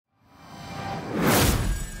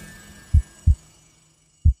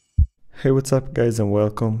Hey, what's up guys, and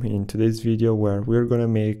welcome in today's video where we're gonna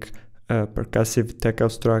make a percussive tech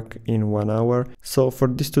house track in 1 hour. So for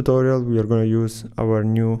this tutorial we are gonna use our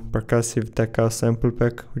new percussive tech house sample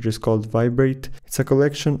pack, which is called Vibrate. It's a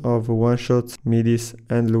collection of one-shots, midis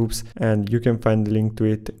and loops, and you can find the link to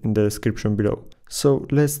it in the description below. So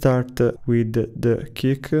let's start with the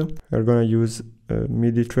kick. We're gonna use a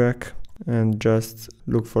MIDI track and just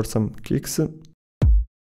look for some kicks.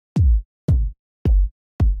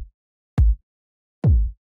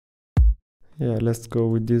 Yeah, let's go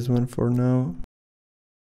with this one for now.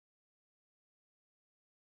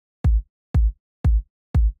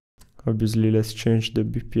 Obviously, let's change the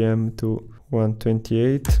BPM to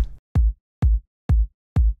 128.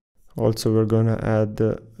 Also, we're gonna add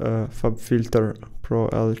a FabFilter Pro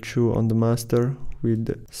L2 on the master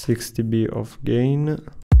with 6 dB of gain.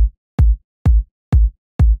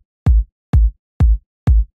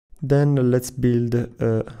 Then let's build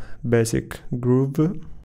a basic groove.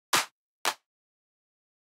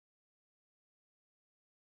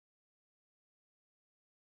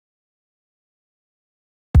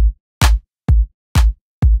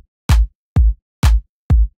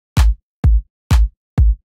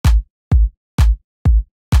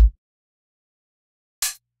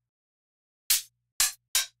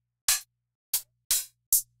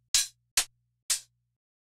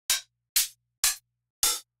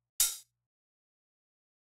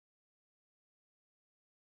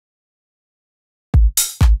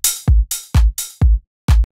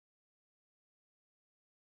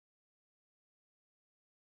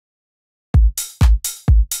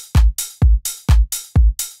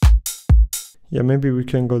 Yeah, maybe we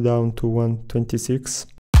can go down to 126.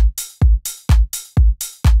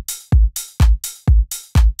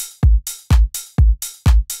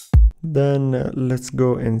 Then let's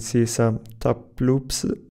go and see some top loops.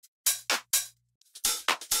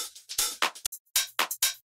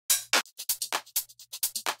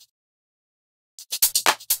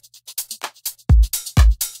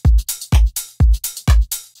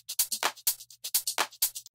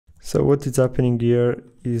 So what is happening here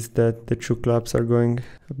is that the two claps are going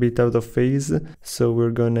a bit out of phase, so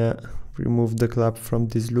we're gonna remove the clap from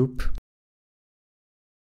this loop.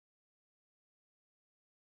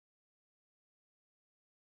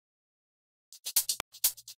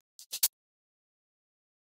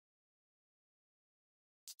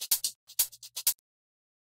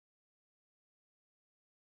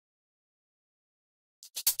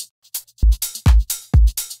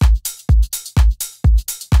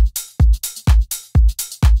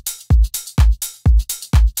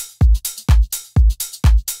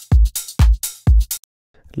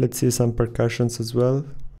 Let's see some percussions as well.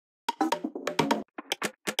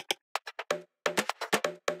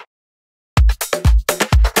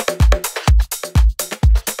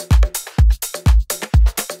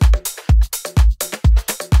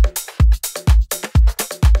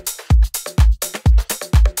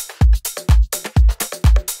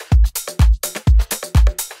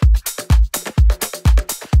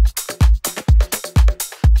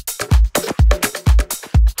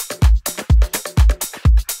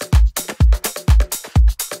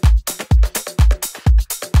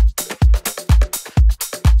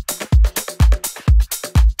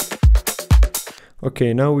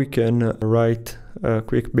 Okay, now we can write a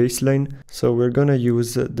quick bass line. So we're gonna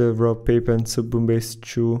use the raw Pape and Subboom Bass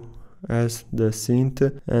 2 as the synth,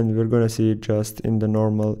 and we're gonna see it just in the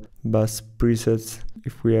normal bass presets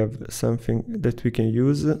if we have something that we can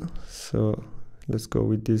use. So let's go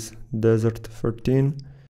with this Desert 13.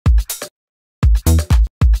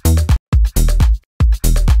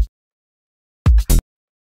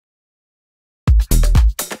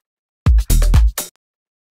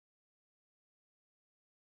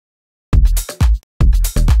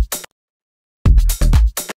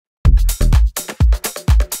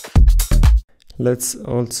 Let's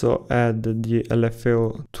also add the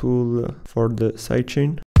LFO tool for the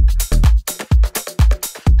sidechain.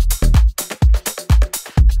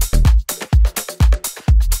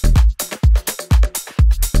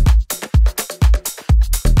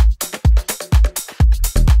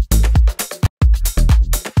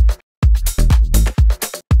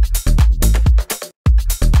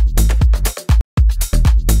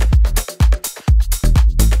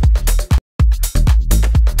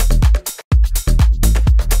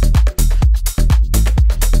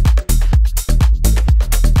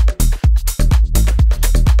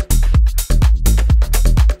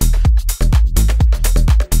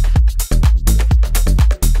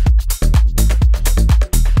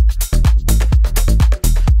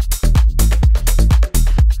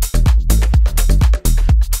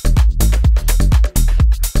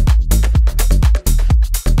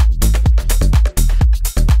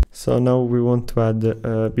 So now we want to add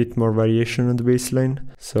a bit more variation on the bass line,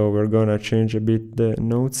 so we're gonna change a bit the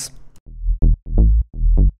notes.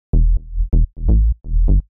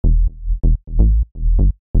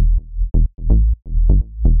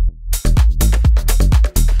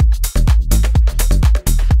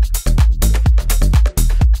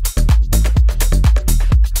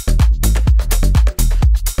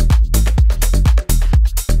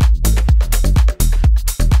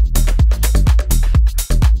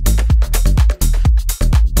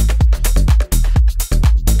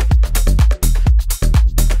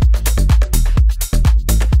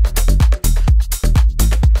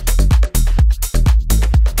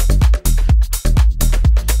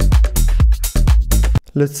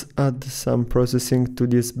 Let's add some processing to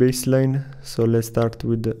this bass line, so let's start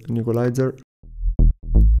with the equalizer.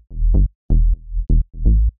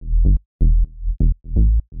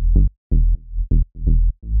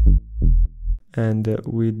 And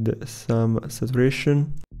with some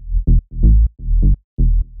saturation.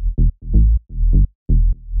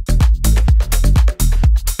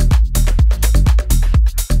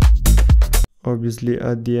 Obviously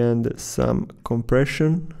at the end some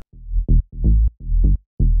compression.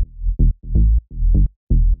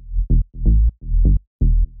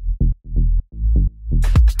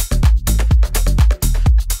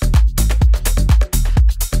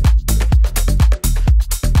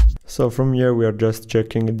 So from here we are just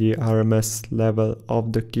checking the RMS level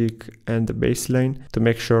of the kick and the bass line to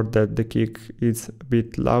make sure that the kick is a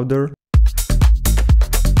bit louder.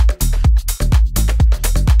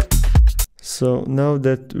 So now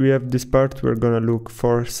that we have this part, we're gonna look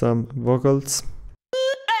for some vocals.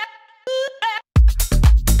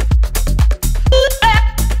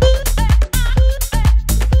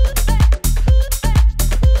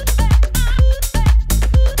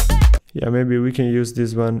 Yeah, maybe we can use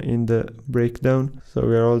this one in the breakdown. So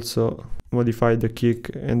we are also modify the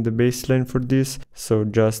kick and the bass line for this. So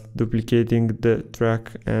just duplicating the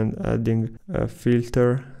track and adding a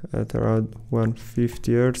filter at around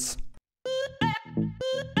 150 Hz.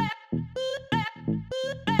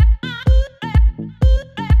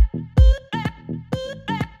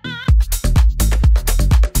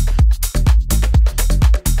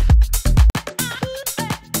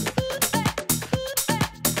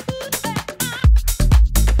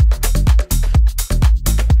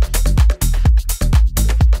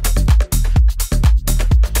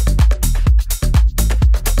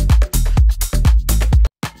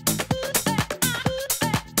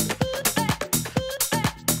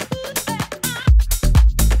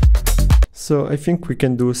 So I think we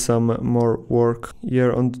can do some more work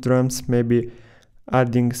here on the drums, maybe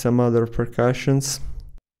adding some other percussions.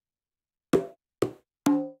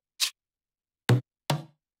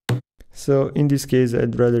 So in this case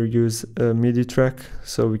I'd rather use a MIDI track,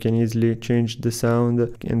 so we can easily change the sound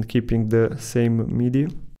and keeping the same MIDI.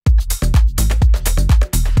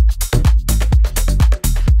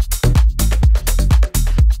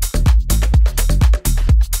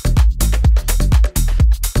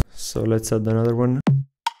 So let's add another one.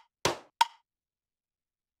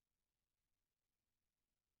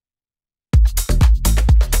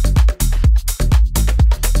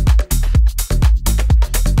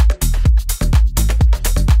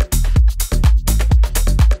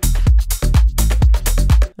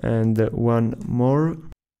 And one more.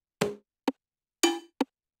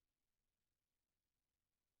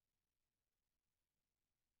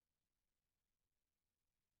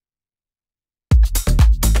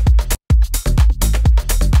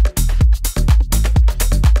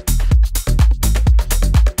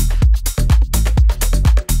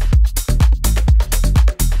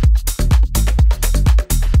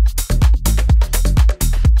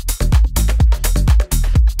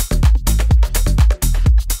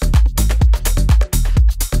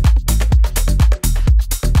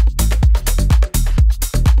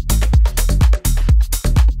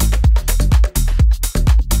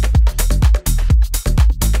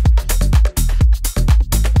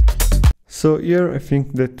 So here I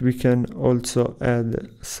think that we can also add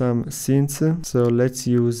some synths. So let's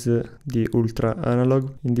use the ultra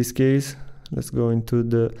analog. In this case, let's go into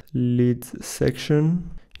the lead section.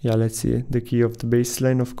 Yeah, let's see the key of the bass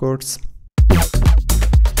line, of course.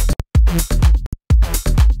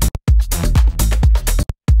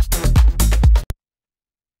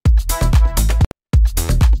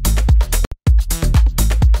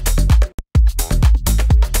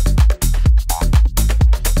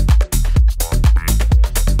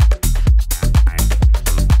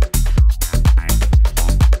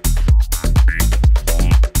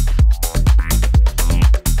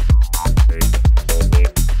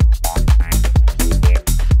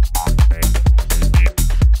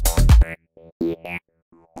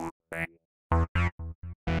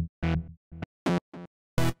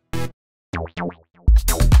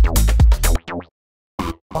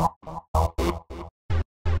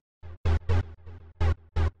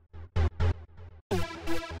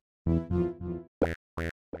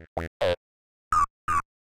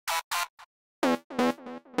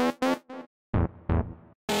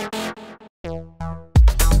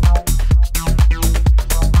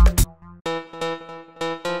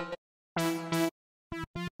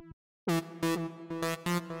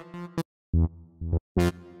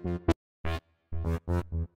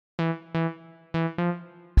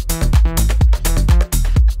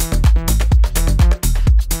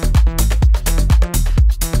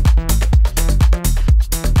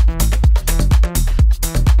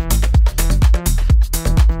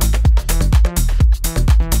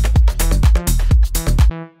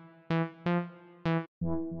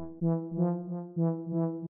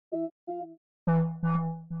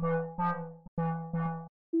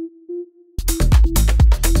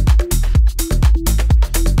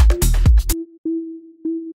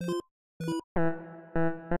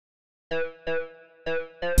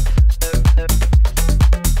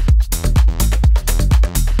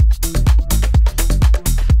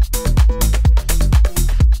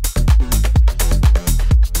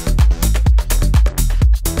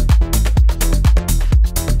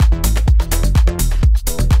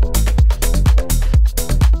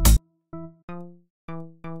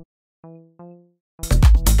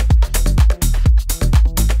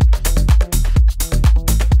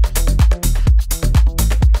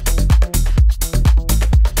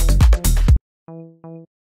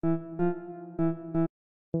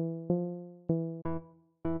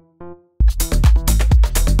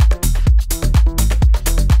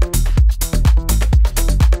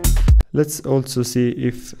 Let's also see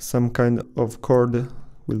if some kind of chord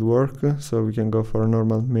will work, so we can go for a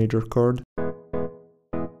normal major chord.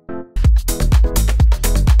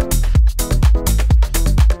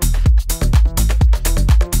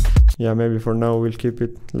 Yeah, maybe for now we'll keep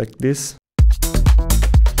it like this.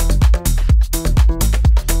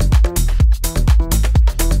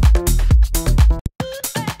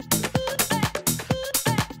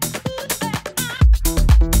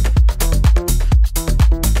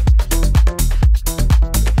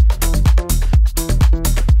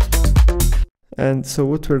 And so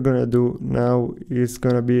what we're gonna do now is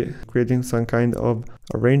gonna be creating some kind of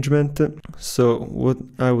arrangement. So what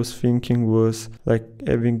I was thinking was like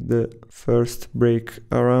having the first break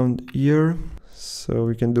around here. So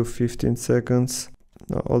we can do 15 seconds,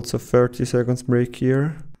 also 30 seconds break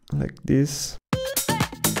here, like this.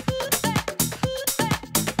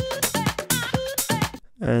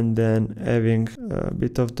 And then having a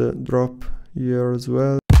bit of the drop here as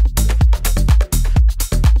well.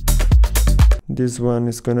 This one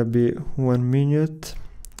is gonna be 1 minute,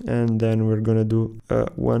 and then we're gonna do a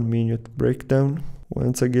 1 minute breakdown.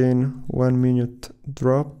 Once again, 1 minute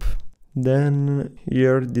drop. Then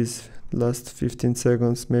here, this last 15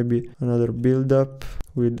 seconds, maybe another build up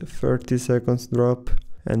with 30 seconds drop,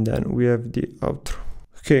 and then we have the outro.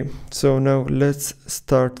 Okay, so now let's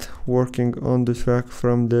start working on the track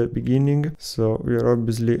from the beginning. So we are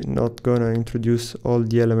obviously not gonna introduce all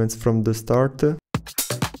the elements from the start.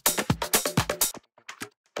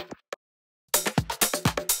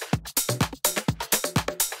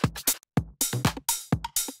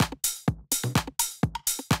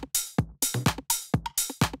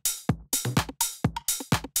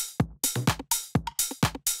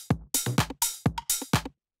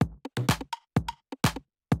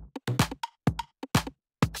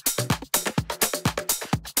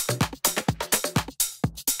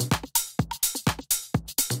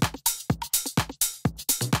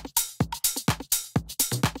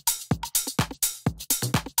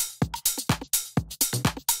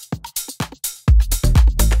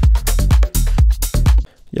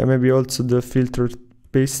 Yeah, maybe also the filtered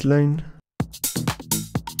bassline.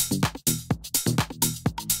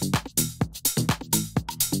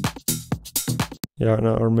 Yeah,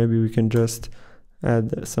 no, or maybe we can just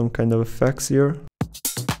add some kind of effects here.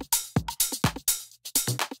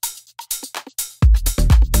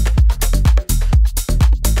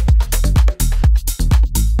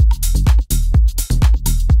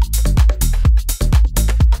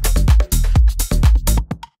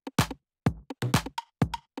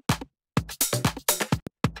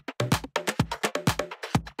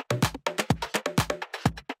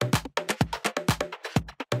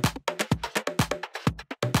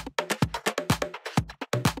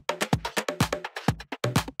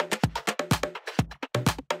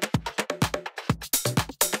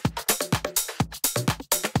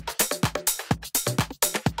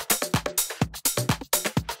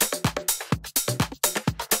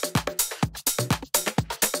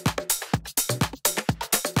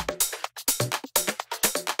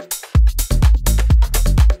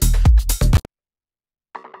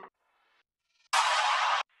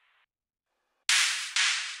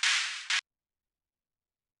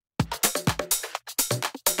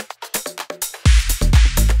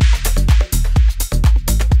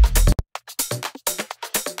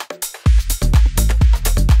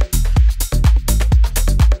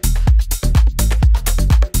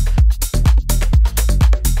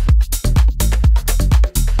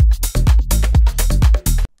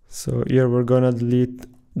 here we're gonna delete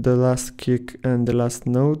the last kick and the last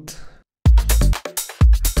note.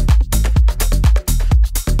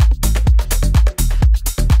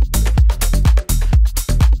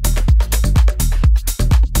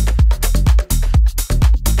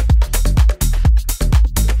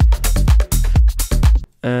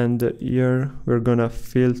 And here we're gonna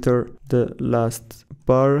filter the last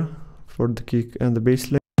bar for the kick and the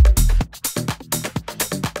bass line.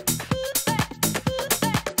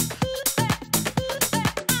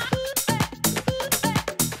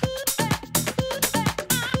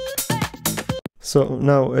 So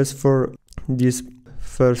now as for this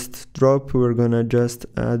first drop, we're gonna just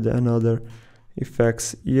add another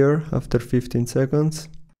effects here after 15 seconds.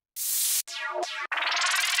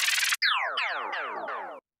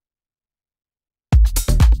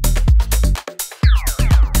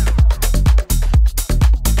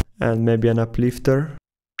 And maybe an uplifter.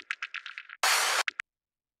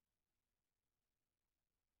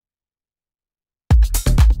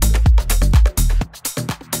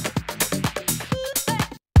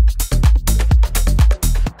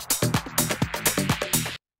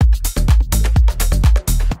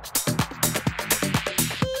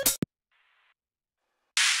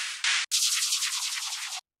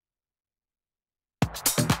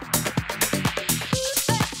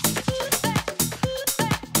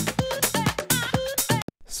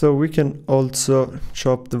 So we can also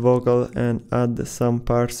chop the vocal and add some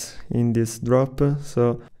parts in this drop,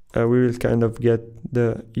 so we will kind of get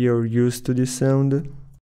the ear used to this sound.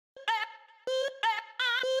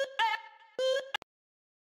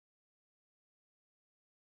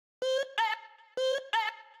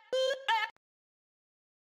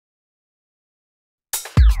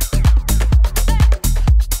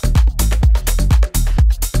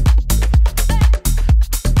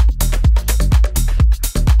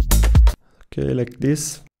 Okay, like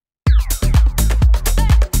this.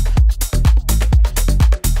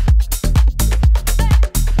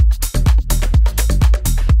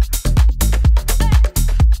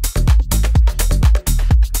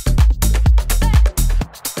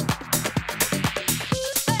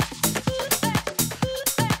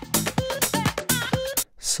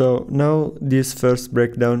 So now this first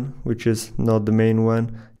breakdown, which is not the main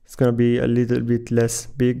one, it's gonna be a little bit less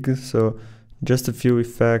big, so just a few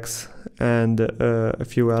effects and a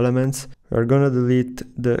few elements. We're gonna delete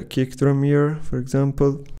the kick drum here, for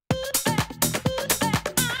example.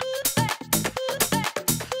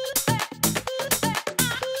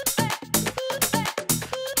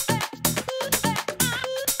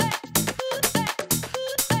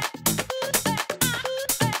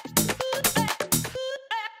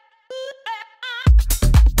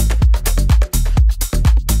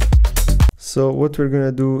 So what we're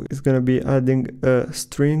gonna do is gonna be adding a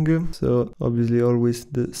string, so obviously always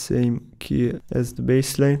the same key as the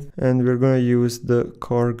bass line, and we're gonna use the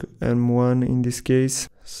Korg M1 in this case.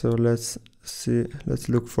 So let's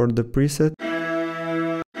look for the preset.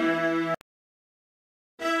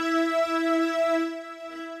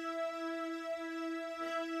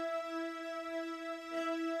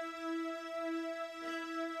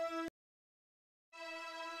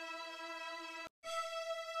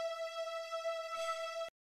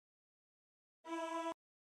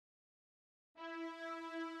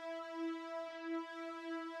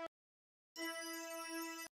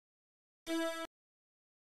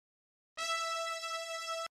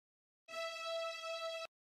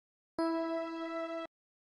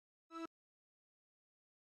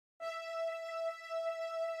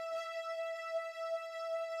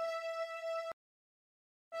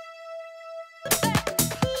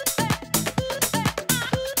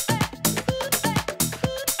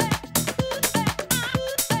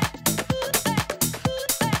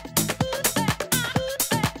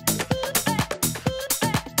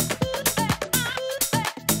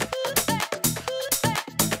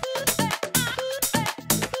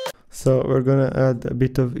 So we're gonna add a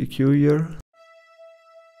bit of EQ here.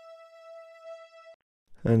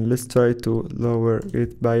 And let's try to lower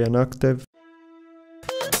it by an octave.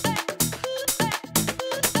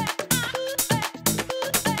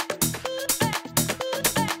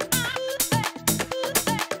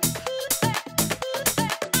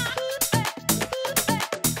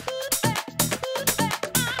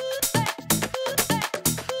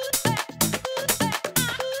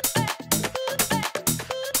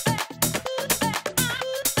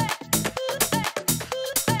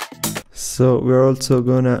 So we're also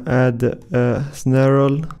gonna add a snare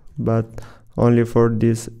roll, but only for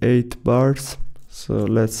these 8 bars. So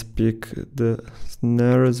let's pick the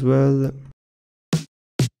snare as well.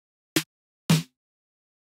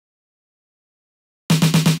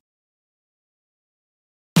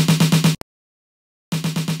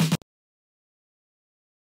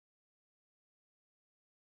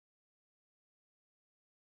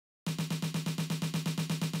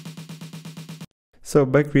 So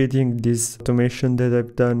by creating this automation that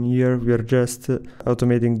I've done here, we are just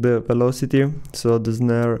automating the velocity, so the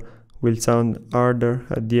snare will sound harder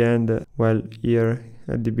at the end, while here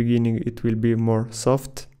at the beginning it will be more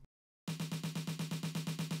soft.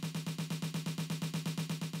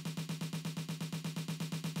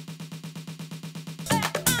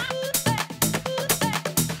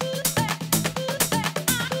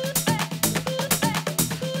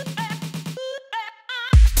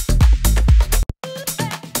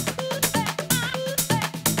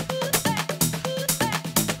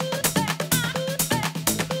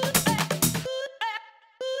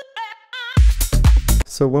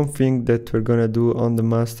 So one thing that we're gonna do on the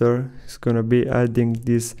master is gonna be adding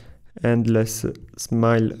this endless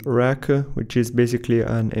smile rack, which is basically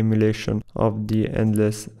an emulation of the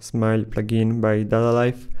endless smile plugin by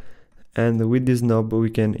DataLife. And with this knob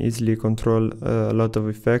we can easily control a lot of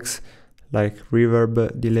effects like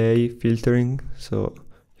reverb, delay, filtering. So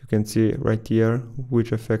you can see right here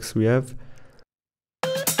which effects we have.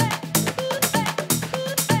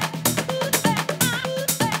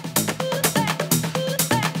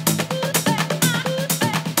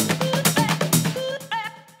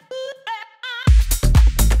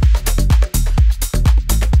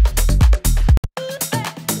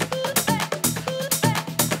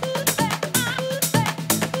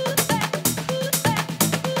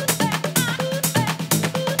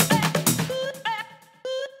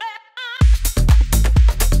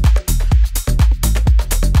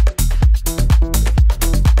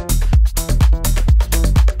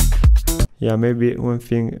 Yeah, maybe one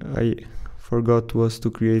thing I forgot was to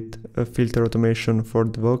create a filter automation for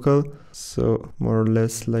the vocal, so more or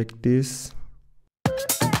less like this.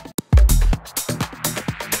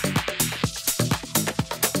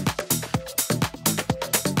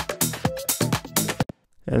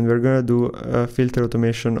 And we're gonna do a filter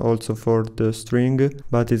automation also for the string,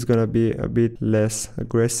 but it's gonna be a bit less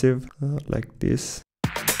aggressive, like this.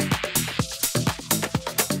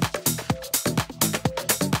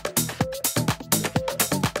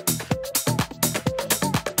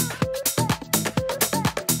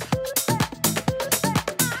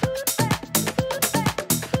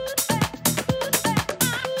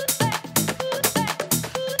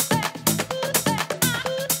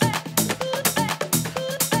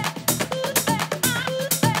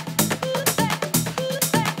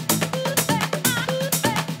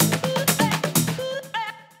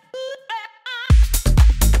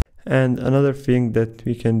 And another thing that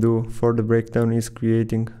we can do for the breakdown is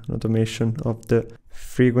creating an automation of the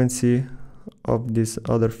frequency of this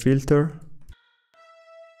other filter.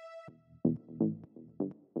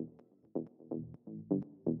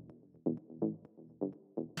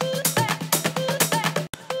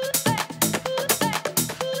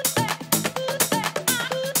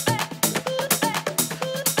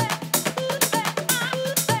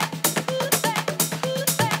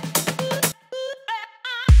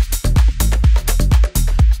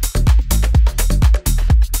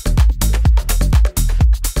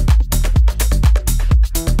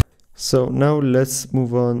 So now let's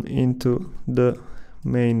move on into the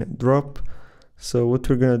main drop. So what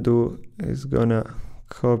we're gonna do is gonna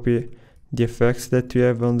copy the effects that we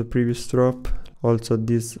have on the previous drop, also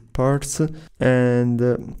these parts, and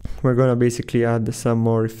we're gonna basically add some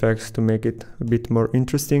more effects to make it a bit more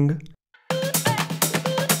interesting.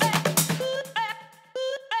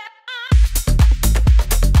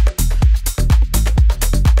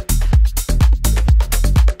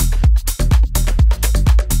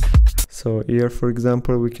 So here, for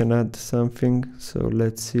example, we can add something. So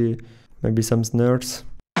let's see, maybe some snares.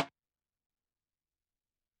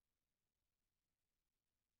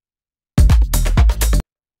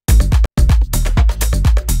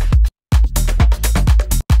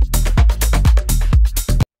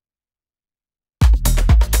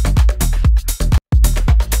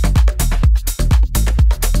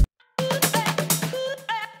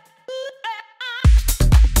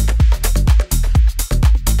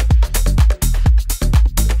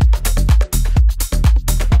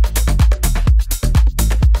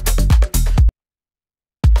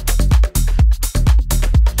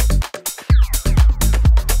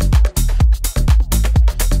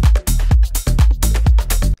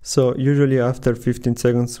 So usually after 15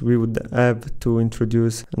 seconds we would have to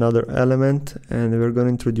introduce another element, and we're going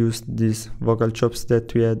to introduce these vocal chops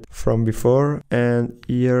that we had from before, and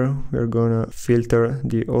here we're going to filter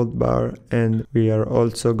the old bar, and we are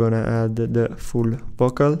also going to add the full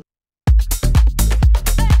vocal.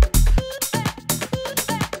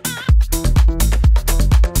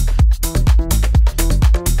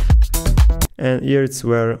 And here it's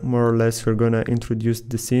where more or less we're gonna introduce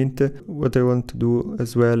the synth. What I want to do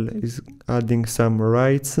as well is adding some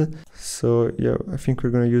rights. So yeah, I think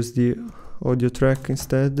we're gonna use the audio track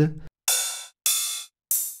instead.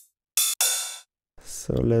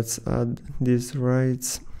 So let's add these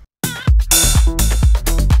rights.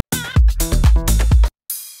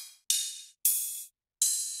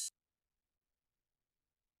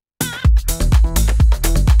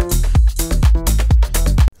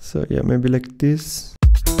 So yeah, maybe like this.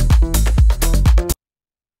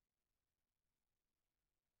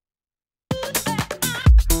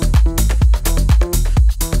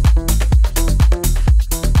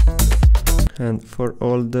 And for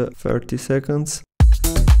all the 30 seconds.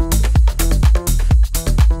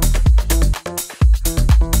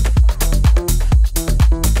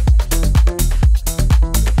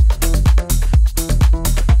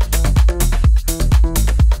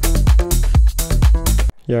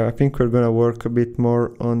 Yeah, I think we're gonna work a bit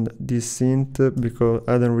more on this synth because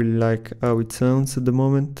I don't really like how it sounds at the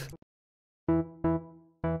moment.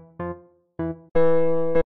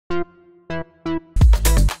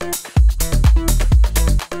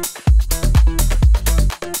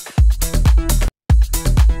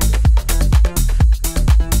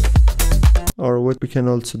 Or what we can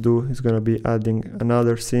also do is gonna be adding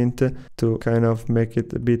another synth to kind of make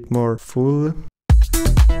it a bit more full.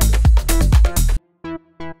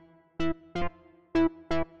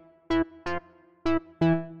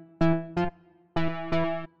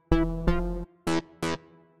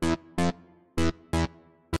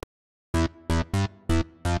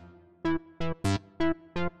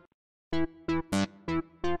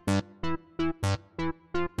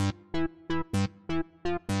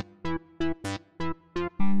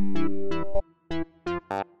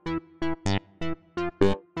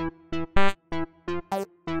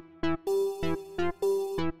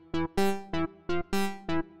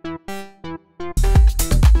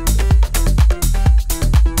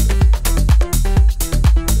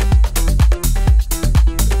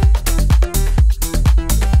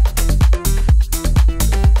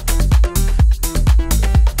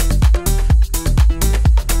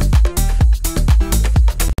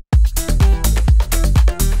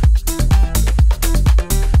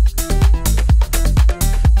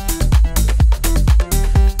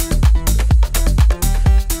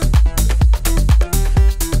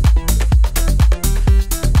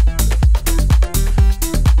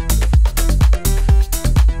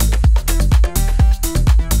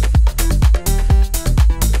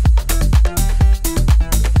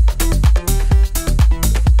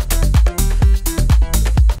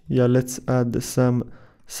 Yeah, let's add some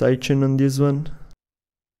sidechain on this one.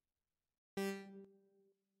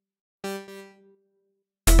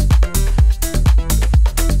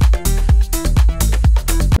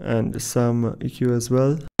 And some EQ as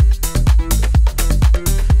well.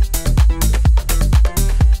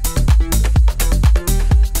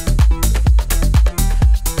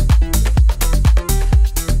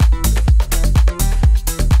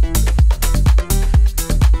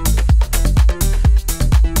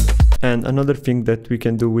 And another thing that we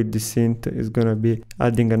can do with this synth is gonna be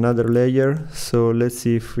adding another layer. So let's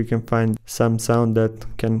see if we can find some sound that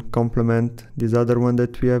can complement this other one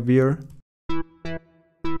that we have here.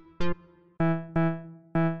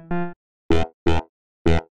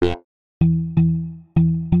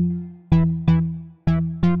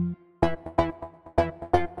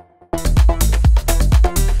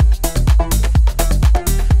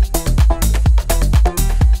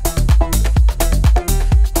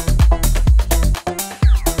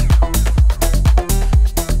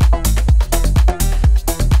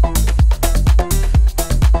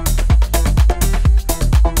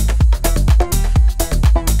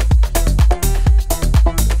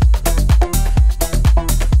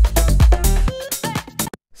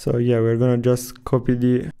 So yeah, we're gonna just copy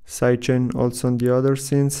the sidechain also on the other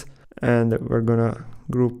synths, and we're gonna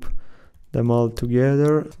group them all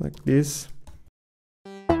together like this.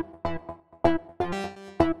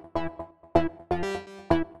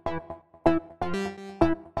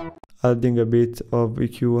 Adding a bit of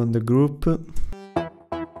EQ on the group.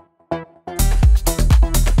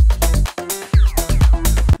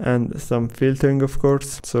 And some filtering, of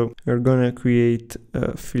course. So we're gonna create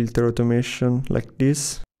a filter automation like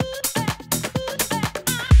this.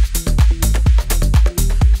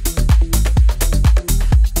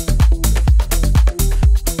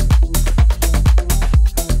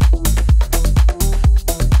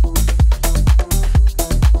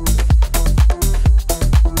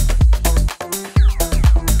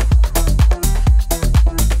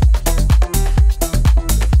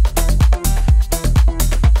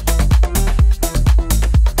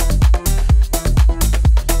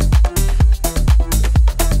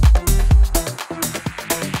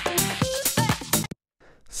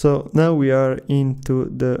 So now we are into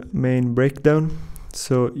the main breakdown.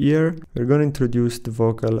 So here we're gonna introduce the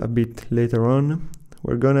vocal a bit later on.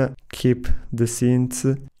 We're gonna keep the synths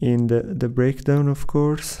in the breakdown, of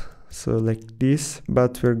course, so like this,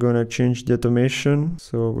 but we're gonna change the automation.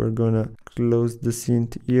 So we're gonna close the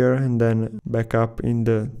synth here and then back up in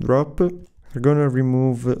the drop. We're gonna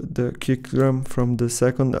remove the kick drum from the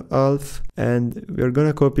second half, and we're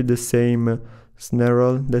gonna copy the same snare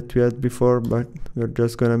roll that we had before, but we're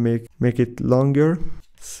just gonna make it longer.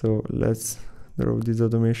 So let's draw this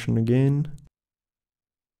automation again.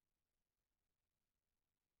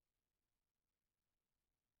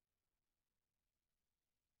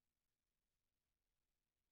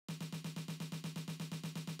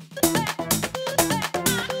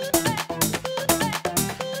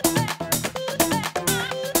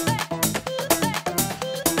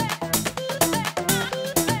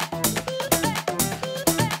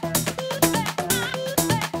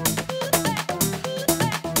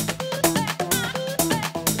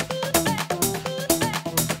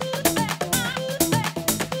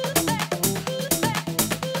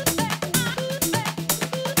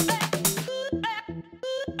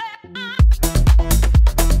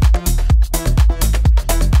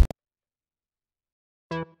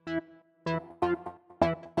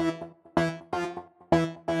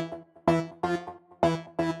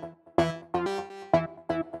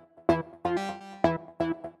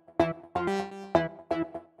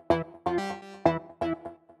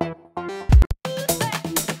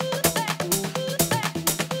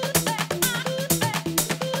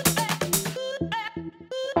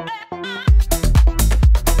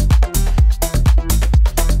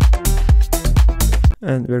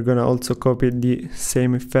 And we're gonna also copy the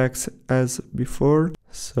same effects as before,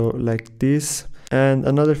 so like this. And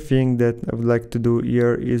another thing that I would like to do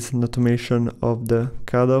here is an automation of the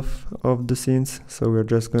cutoff of the synths. So we're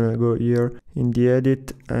just gonna go here in the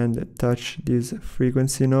edit and touch this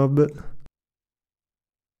frequency knob.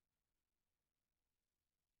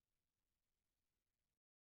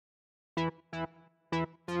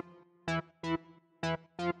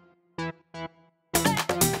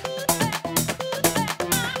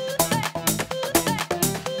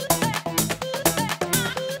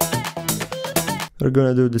 We're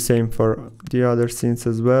gonna do the same for the other synths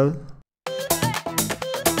as well.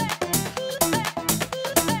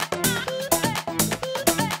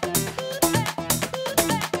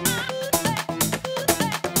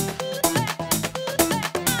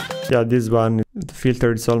 Yeah, this one, the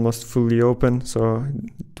filter is almost fully open, so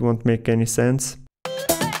it won't make any sense.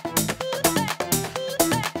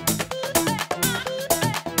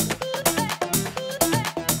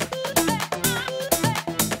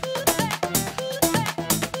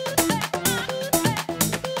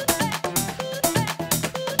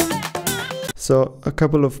 So a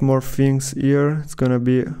couple of more things here. It's gonna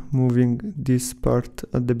be moving this part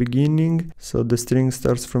at the beginning. So the string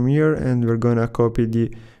starts from here and we're gonna copy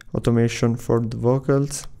the automation for the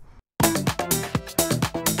vocals.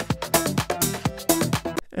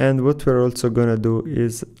 And what we're also gonna do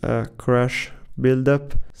is a crash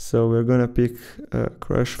buildup. So we're gonna pick a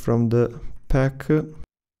crash from the pack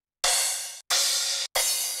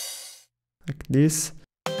like this.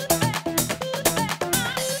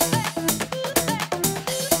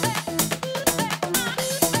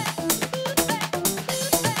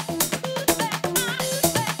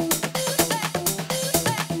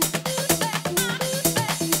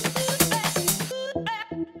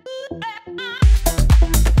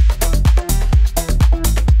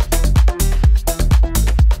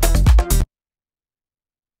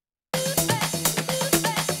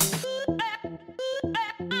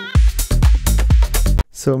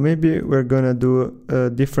 So maybe we're gonna do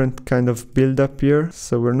a different kind of build up here.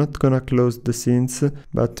 So we're not gonna close the synths,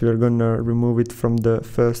 but we're gonna remove it from the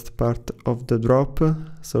first part of the drop.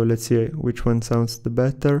 So let's see which one sounds the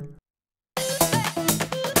better.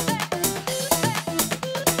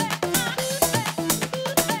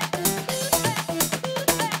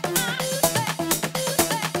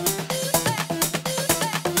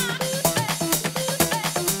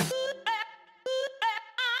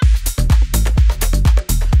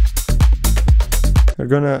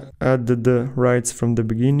 We're gonna add the rides from the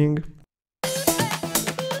beginning.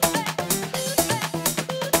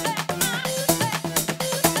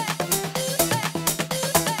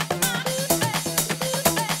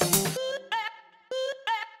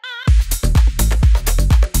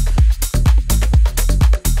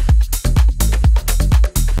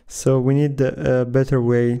 So we need a better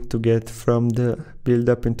way to get from the build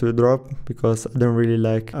up into the drop, because I don't really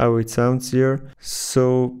like how it sounds here.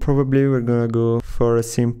 So probably we're gonna go for a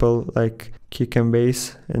simple like kick and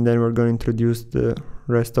bass, and then we're going to introduce the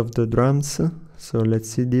rest of the drums. So let's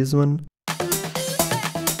see this one.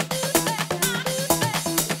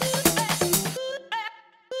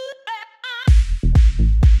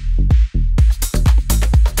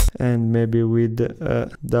 And maybe with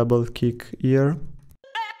a double kick here.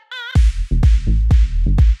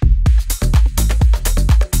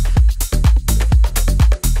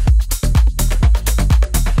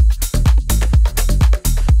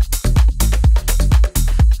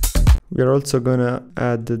 We're also gonna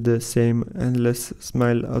add the same endless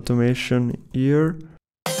smile automation here.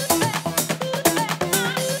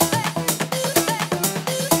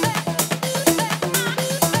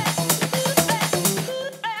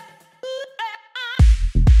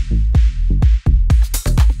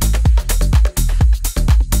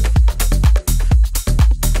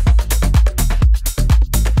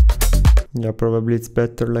 Yeah, probably it's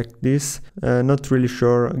better like this. Not really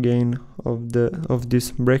sure again of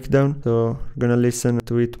this breakdown, so we're gonna listen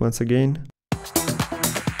to it once again.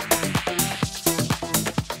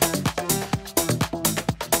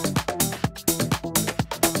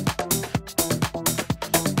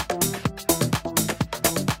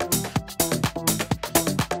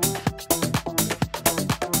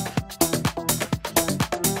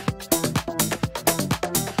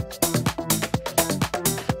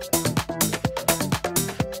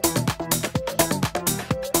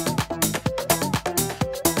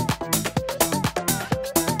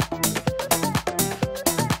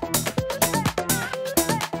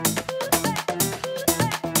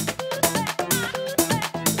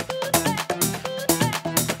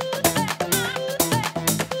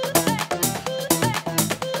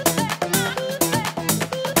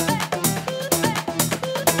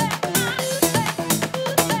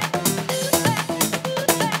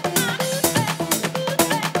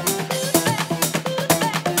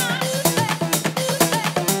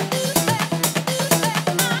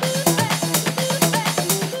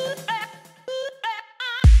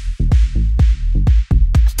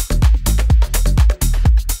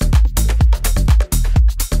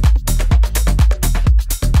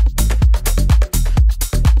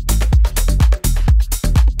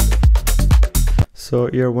 So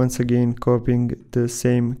here once again copying the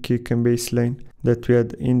same kick and bass line that we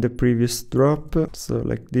had in the previous drop, so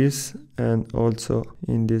like this, and also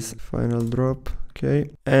in this final drop. Okay,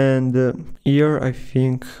 and here I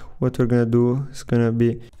think what we're gonna do is gonna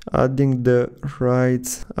be adding the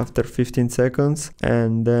rides after 15 seconds,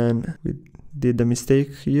 and then we did a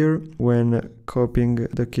mistake here when copying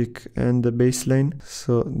the kick and the bass line,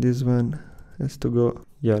 so this one has to go.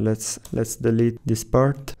 Yeah, let's delete this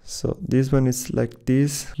part. So this one is like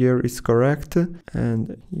this, here is correct,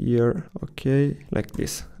 and here okay, like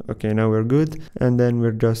this. Okay, now we're good, and then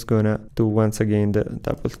we're just gonna do once again the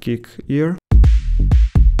double kick here.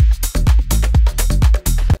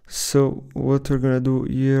 So what we're gonna do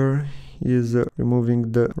here is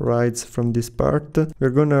removing the rides from this part.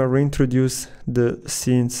 We're gonna reintroduce the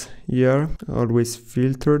scenes here, always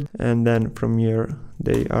filtered, and then from here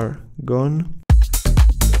they are gone.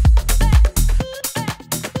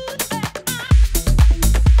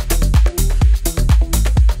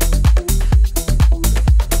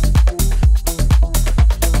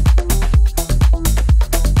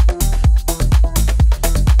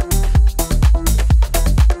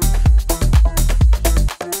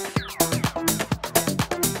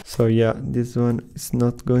 So yeah, this one is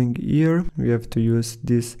not going here. We have to use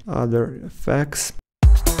these other effects.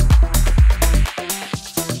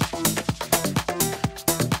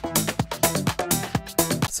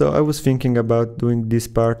 So I was thinking about doing this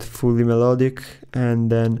part fully melodic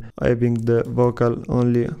and then having the vocal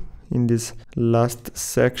only in this last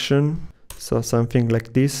section. So something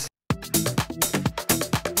like this.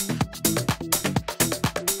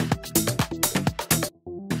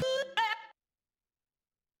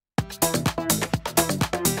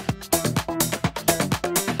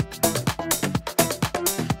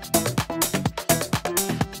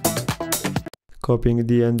 Copying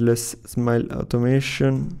the endless smile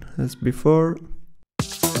automation as before.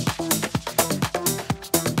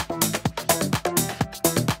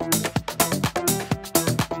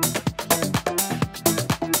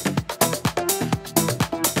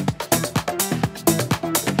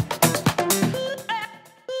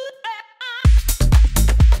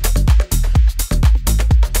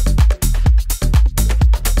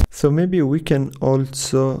 So maybe we can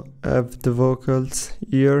also have the vocals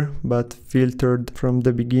here, but filtered from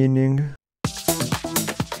the beginning.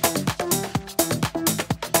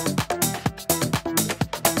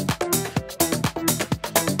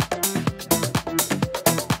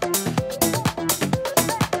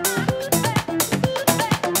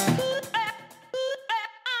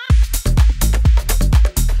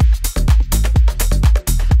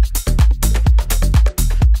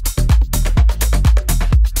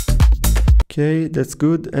 Okay, that's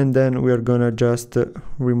good, and then we are gonna just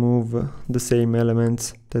remove the same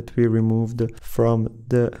elements that we removed from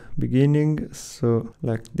the beginning, so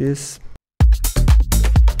like this.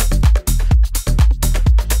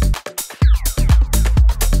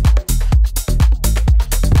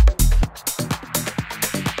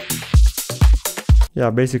 Yeah,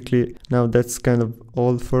 basically now that's kind of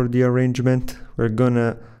all for the arrangement. We're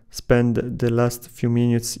gonna spend the last few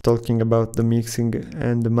minutes talking about the mixing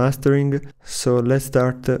and the mastering. So let's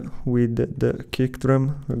start with the kick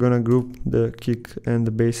drum. We're gonna group the kick and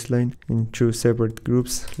the bass line in two separate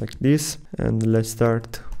groups like this, and let's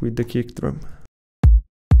start with the kick drum.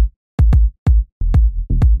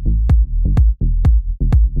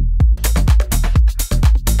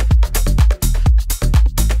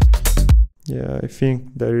 Yeah, I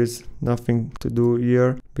think there is nothing to do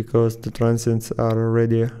here because the transients are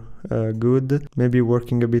already good. Maybe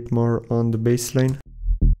working a bit more on the bass line.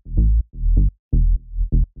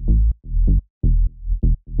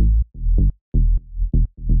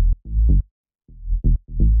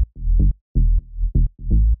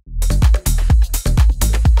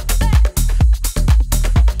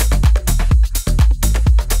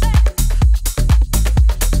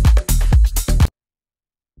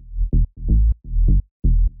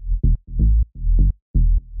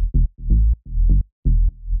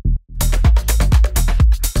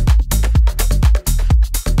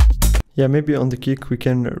 Yeah, maybe on the kick we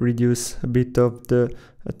can reduce a bit of the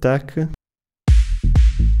attack.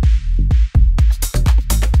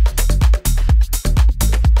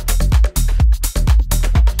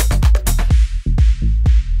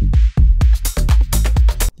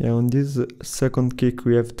 Yeah, on this second kick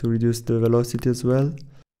we have to reduce the velocity as well.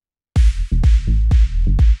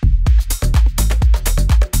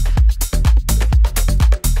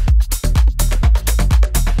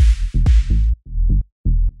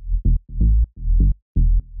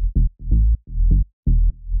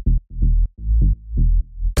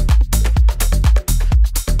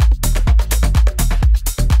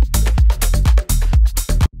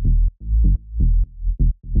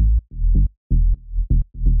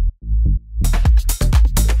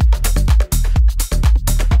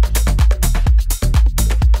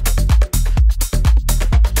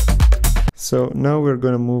 So now we're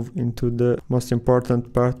gonna move into the most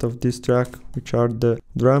important part of this track, which are the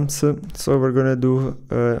drums. So we're gonna do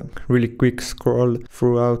a really quick scroll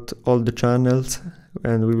throughout all the channels,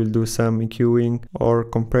 and we will do some EQing or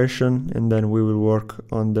compression, and then we will work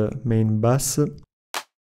on the main bass.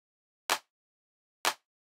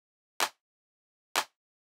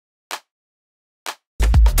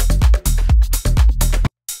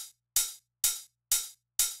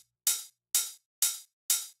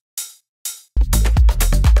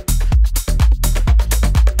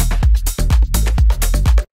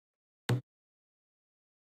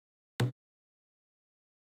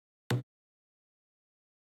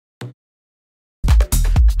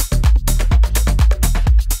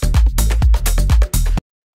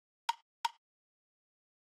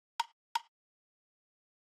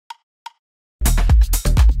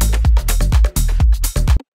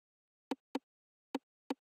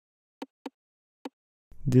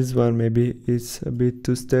 This one maybe is a bit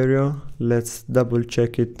too stereo. Let's double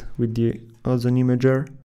check it with the ozone imager.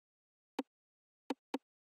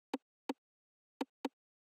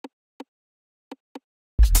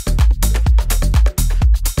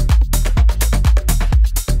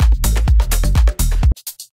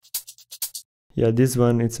 Yeah, this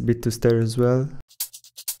one it's a bit too stereo as well.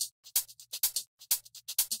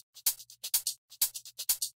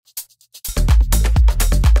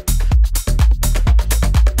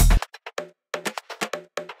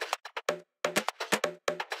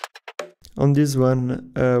 On this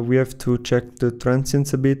one we have to check the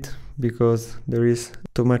transients a bit because there is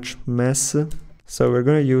too much mess. So we're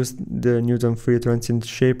gonna use the Newton Free Transient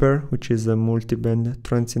Shaper, which is a multi-band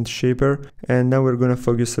transient shaper, and now we're gonna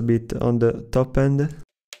focus a bit on the top end.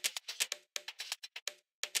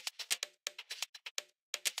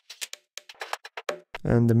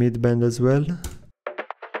 And the mid band as well.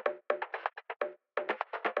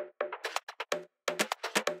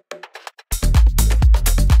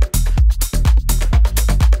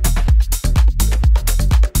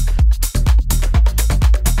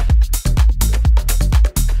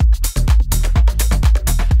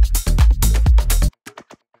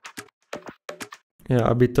 Yeah,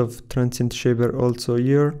 a bit of transient shaper also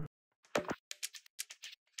here.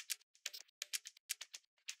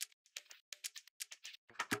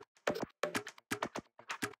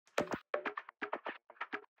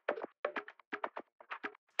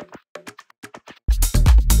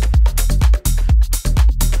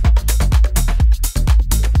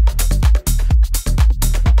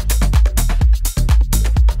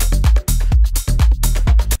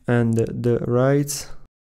 and the rights.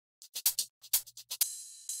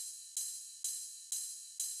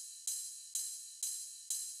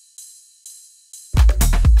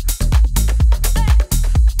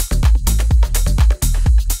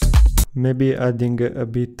 Maybe adding a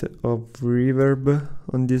bit of reverb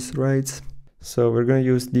on these rights. So we're gonna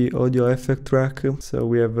use the audio effect track. So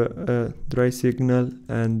we have a dry signal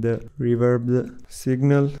and a reverb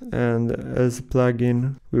signal, and as a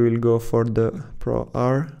plugin we will go for the Pro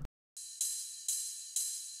R.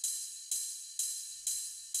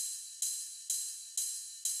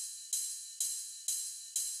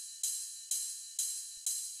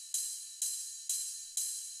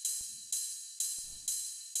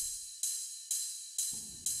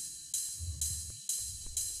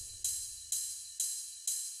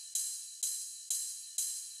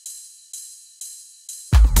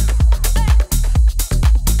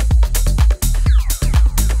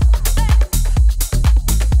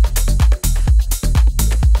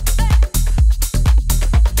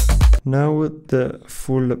 Now the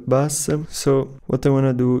full bass. So what I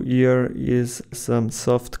wanna do here is some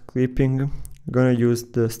soft clipping. I'm gonna use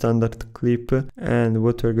the standard clip, and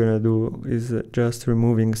what we're gonna do is just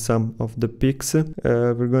removing some of the peaks.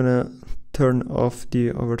 We're gonna turn off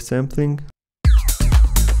the oversampling.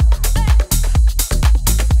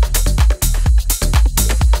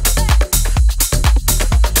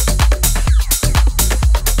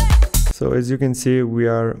 So as you can see, we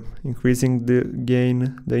are increasing the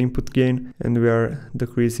gain, the input gain, and we are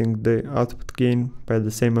decreasing the output gain by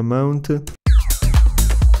the same amount.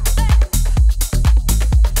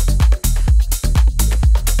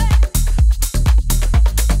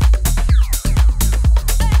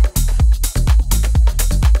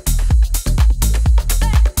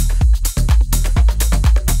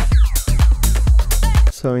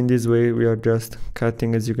 So in this way we are just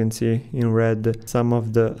cutting, as you can see in red, some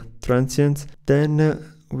of the transients. Then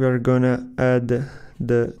we are gonna add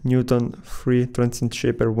the Newton free transient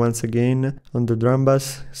shaper once again on the drum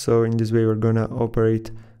bass. So in this way we're gonna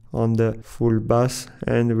operate on the full bass,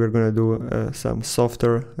 and we're gonna do some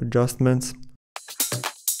softer adjustments.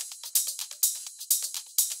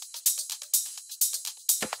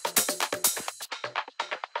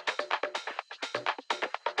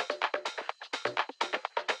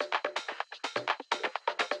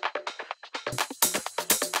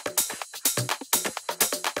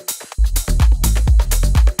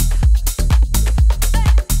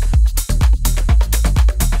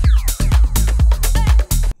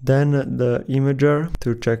 Then the imager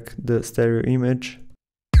to check the stereo image.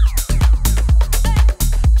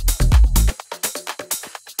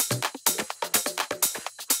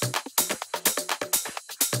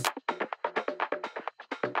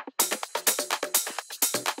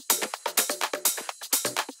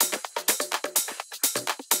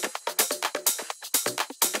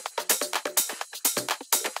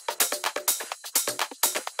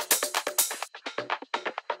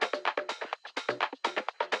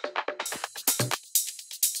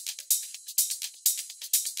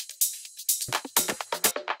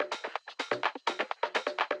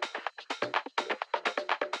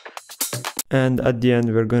 And at the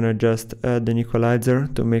end we're gonna just add an equalizer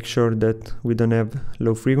to make sure that we don't have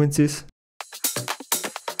low frequencies.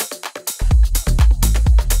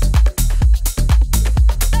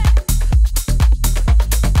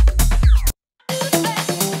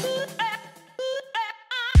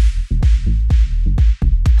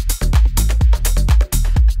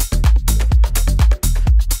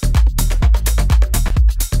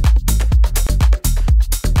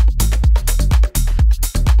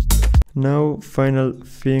 Now final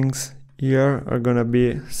things here are gonna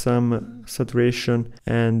be some saturation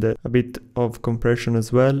and a bit of compression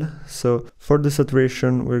as well. So for the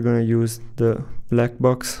saturation we're gonna use the black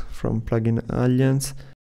box from Plugin Alliance.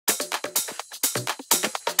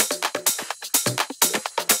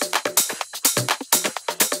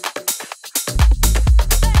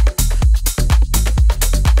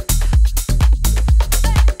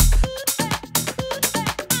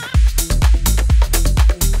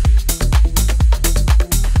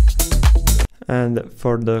 And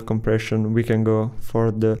for the compression we can go for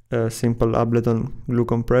the simple Ableton glue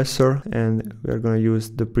compressor, and we are going to use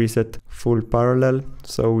the preset full parallel,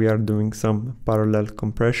 so we are doing some parallel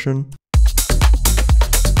compression.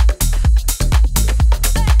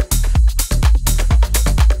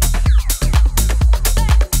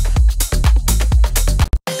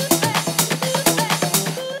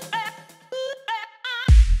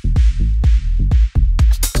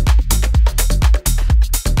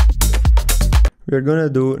 We're gonna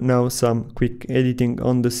do now some quick editing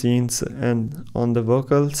on the scenes and on the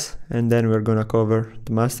vocals, and then we're gonna cover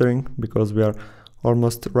the mastering because we are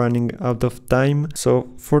almost running out of time. So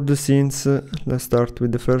for the scenes, let's start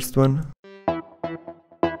with the first one.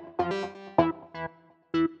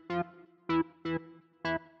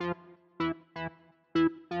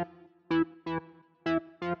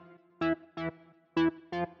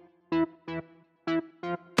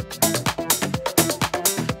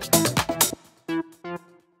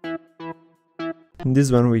 In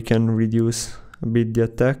this one we can reduce a bit the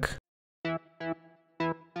attack.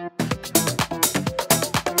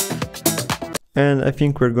 And I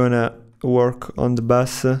think we're gonna work on the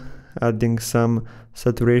bass, adding some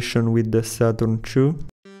saturation with the Saturn II.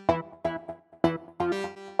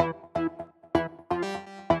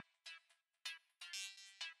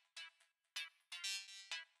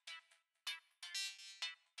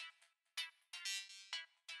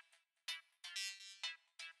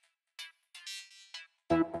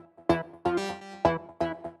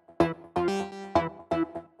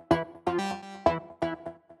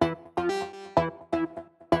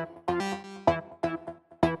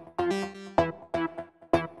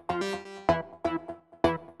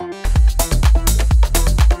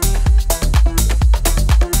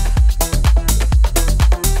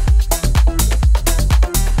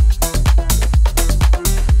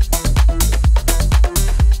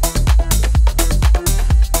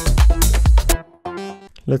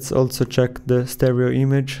 Let's also check the stereo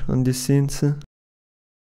image on these scenes.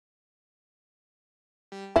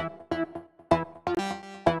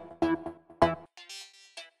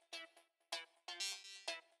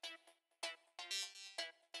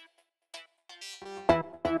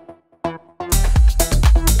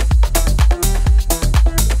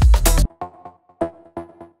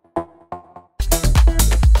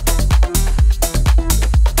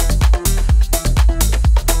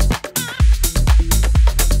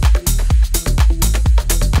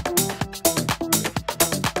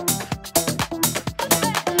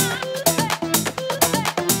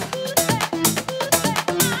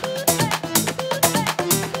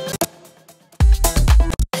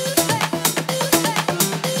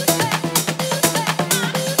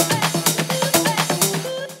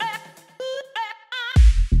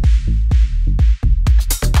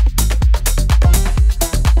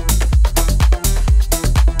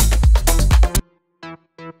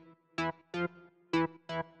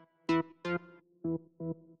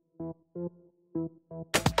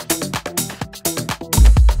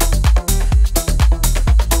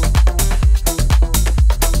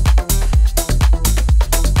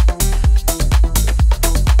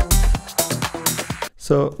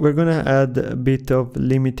 So we're gonna add a bit of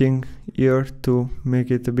limiting here to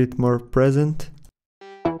make it a bit more present.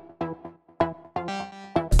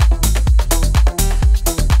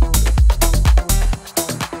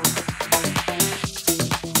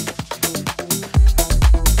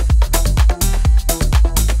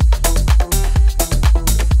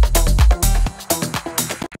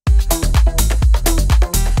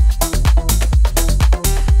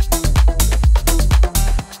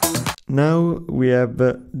 Now we have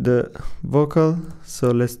the vocal,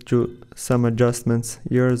 so let's do some adjustments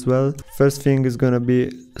here as well. First thing is gonna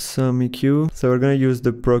be some EQ, so we're gonna use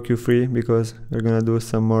the Pro Q3 because we're gonna do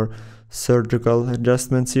some more surgical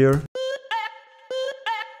adjustments here.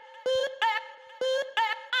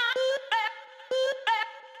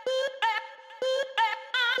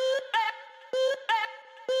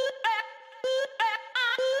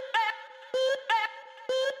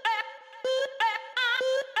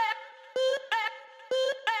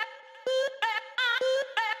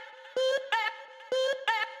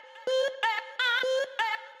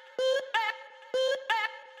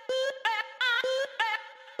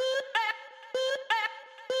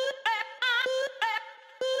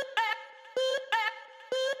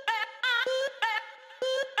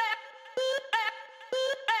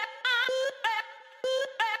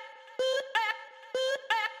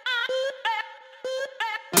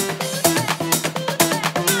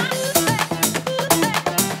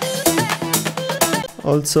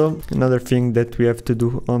 Also, another thing that we have to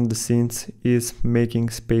do on the scenes is making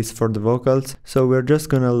space for the vocals. So we're just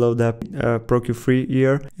gonna load up Pro Q3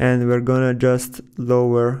 here, and we're gonna just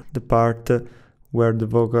lower the part where the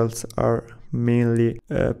vocals are mainly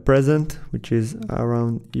present, which is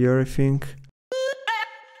around here, I think.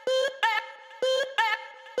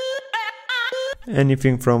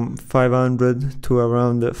 Anything from 500 to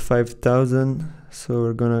around 5000, so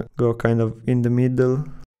we're gonna go kind of in the middle.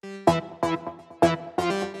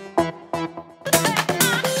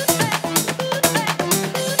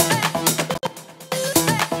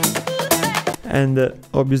 And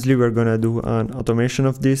obviously we're gonna do an automation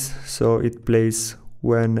of this, so it plays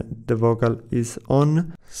when the vocal is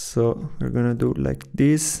on. So we're gonna do like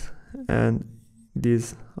this, and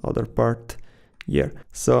this other part here.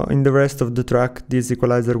 So in the rest of the track this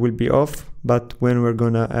equalizer will be off, but when we're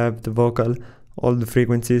gonna have the vocal, all the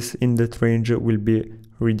frequencies in that range will be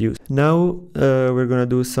reduced. Now we're gonna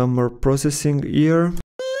do some more processing here.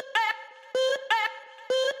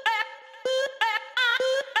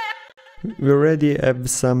 We already have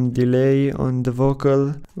some delay on the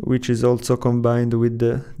vocal, which is also combined with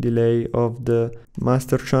the delay of the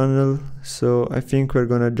master channel, so I think we're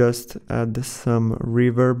gonna just add some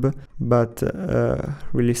reverb, but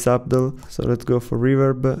really subtle. So let's go for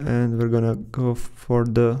reverb, and we're gonna go for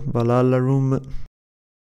the Valhalla room.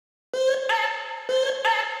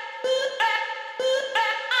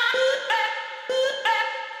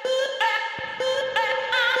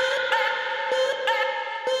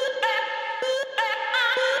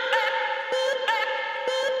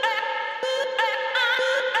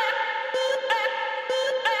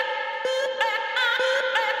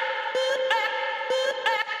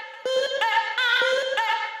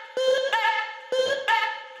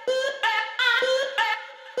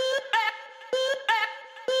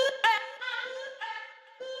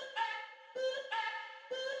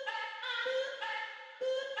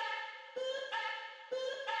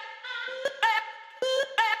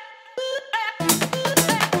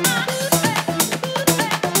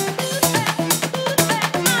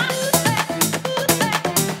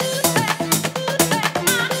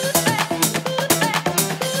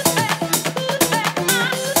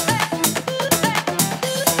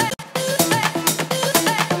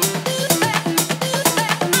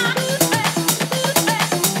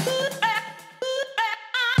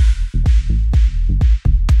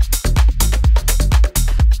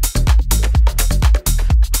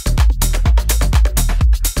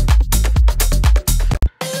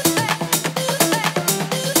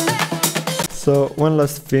 So one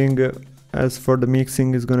last thing, as for the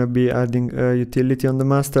mixing, is gonna be adding a utility on the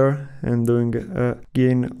master and doing a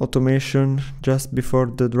gain automation just before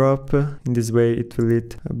the drop. In this way it will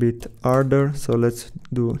hit a bit harder, so let's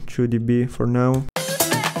do 2 dB for now.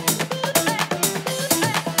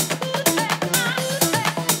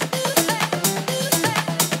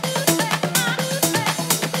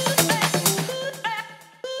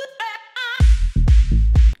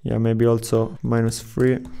 Yeah, maybe also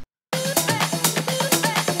 -3.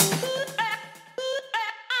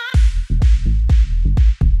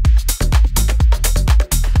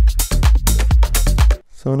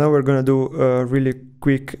 So now we're gonna do a really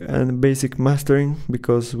quick and basic mastering,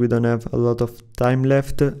 because we don't have a lot of time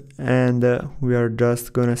left, and we are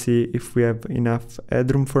just gonna see if we have enough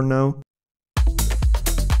headroom for now.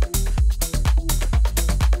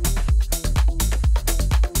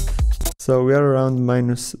 So we are around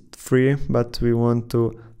 -3, but we want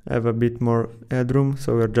to have a bit more headroom,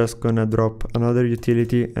 so we're just gonna drop another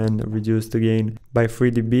utility and reduce the gain by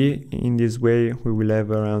 3 dB. In this way we will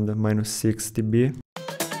have around -6 dB.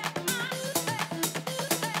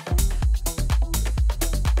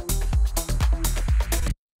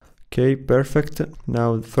 Okay, perfect.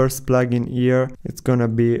 Now the first plugin here, it's gonna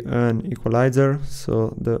be an equalizer,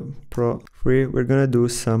 so the Pro 3, we're gonna do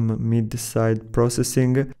some mid-side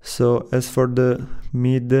processing. So as for the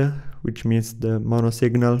mid, which means the mono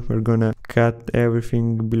signal, we're gonna cut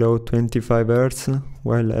everything below 25 Hz,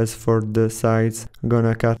 while as for the sides, we're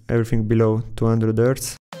gonna cut everything below 200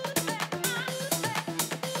 Hz.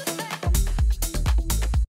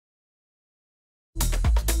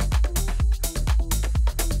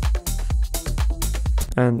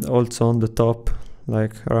 And also on the top,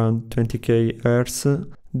 like around 20k Hz.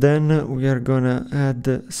 Then we are gonna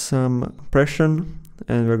add some compression,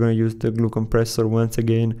 and we're gonna use the glue compressor once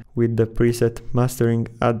again with the preset mastering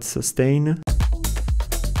add sustain.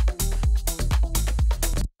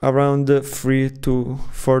 Around 3 to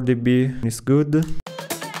 4 dB is good.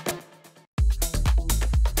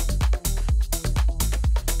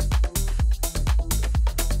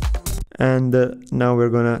 And now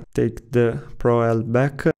we're gonna take the Pro L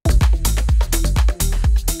back,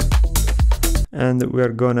 and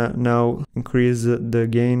we're gonna now increase the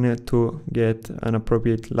gain to get an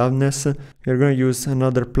appropriate loudness. We're gonna use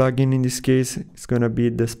another plugin. In this case it's gonna be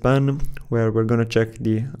the span, where we're gonna check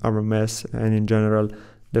the RMS and in general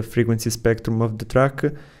the frequency spectrum of the track,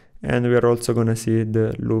 and we are also gonna see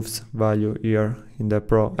the loops value here in the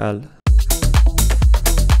Pro L.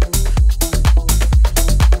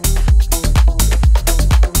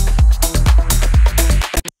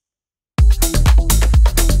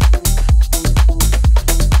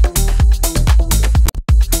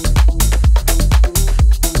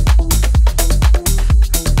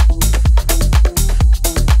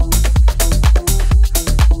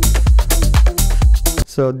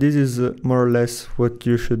 So this is more or less what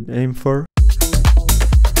you should aim for.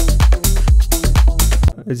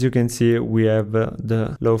 As you can see, we have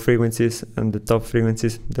the low frequencies and the top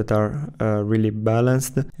frequencies that are really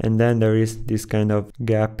balanced, and then there is this kind of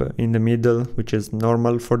gap in the middle, which is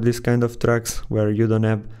normal for this kind of tracks where you don't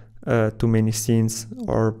have too many synths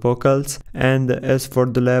or vocals. And as for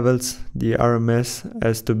the levels, the RMS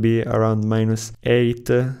has to be around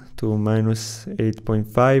 -8 to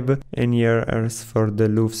 -8.5, and here as for the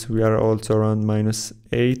loops we are also around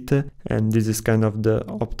 -8, and this is kind of the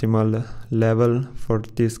optimal level for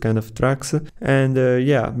this kind of tracks. And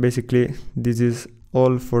yeah, basically this is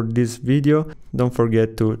all for this video. Don't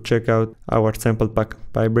forget to check out our sample pack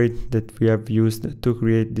vibrate that we have used to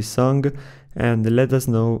create this song, and let us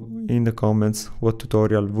know in the comments what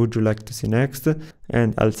tutorial would you like to see next,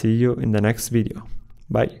 and I'll see you in the next video.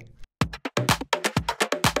 Bye.